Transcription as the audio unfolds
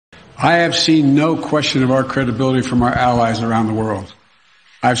I have seen no question of our credibility from our allies around the world.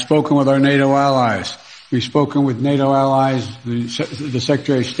 I've spoken with our NATO allies. We've spoken with NATO allies, the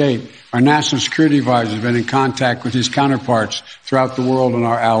Secretary of State. Our national security advisor has been in contact with his counterparts throughout the world and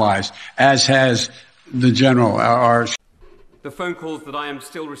our allies, as has the General. The phone calls that I am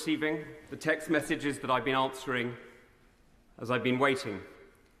still receiving, the text messages that I've been answering as I've been waiting,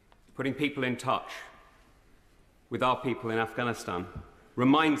 putting people in touch with our people in Afghanistan,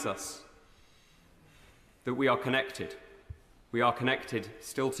 reminds us that we are connected. We are connected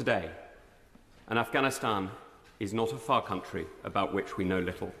still today. And Afghanistan is not a far country about which we know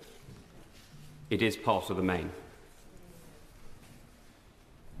little. It is part of the main.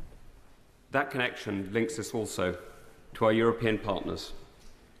 That connection links us also to our European partners,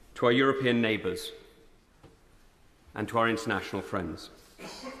 to our European neighbours, and to our international friends.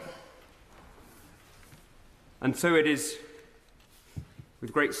 And so it is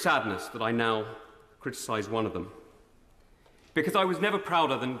with great sadness that I now criticise one of them, because I was never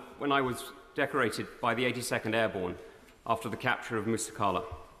prouder than when I was decorated by the 82nd Airborne after the capture of Musakala.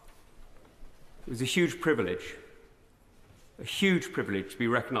 It was a huge privilege to be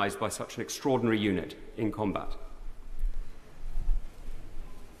recognised by such an extraordinary unit in combat.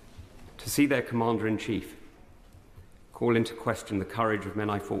 To see their Commander-in-Chief call into question the courage of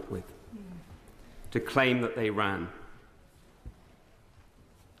men I fought with, to claim that they ran.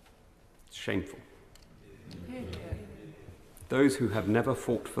 It's shameful. Those who have never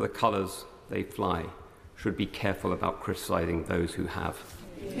fought for the colours they fly should be careful about criticising those who have.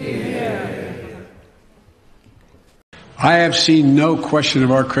 I have seen no question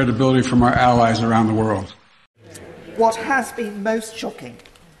of our credibility from our allies around the world. What has been most shocking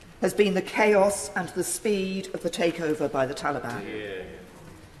has been the chaos and the speed of the takeover by the Taliban.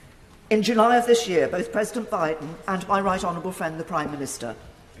 In July of this year, both President Biden and my right honourable friend, the Prime Minister,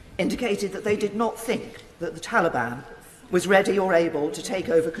 indicated that they did not think that the Taliban was ready or able to take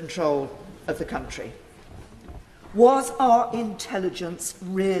over control of the country. Was our intelligence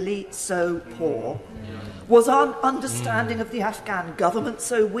really so poor? Was our understanding of the Afghan government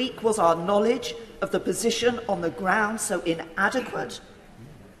so weak? Was our knowledge of the position on the ground so inadequate?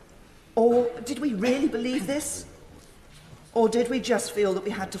 Or did we really believe this? Or did we just feel that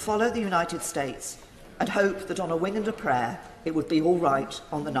we had to follow the United States and hope that on a wing and a prayer it would be all right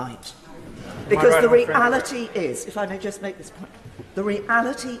on the night? Because the reality is, if I may just make this point, the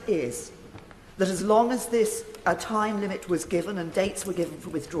reality is that as long as a time limit was given and dates were given for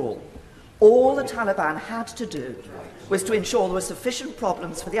withdrawal, all the Taliban had to do was to ensure there were sufficient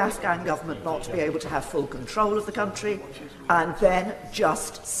problems for the Afghan government not to be able to have full control of the country, and then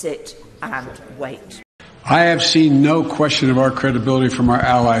just sit and wait. I have seen no question of our credibility from our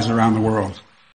allies around the world.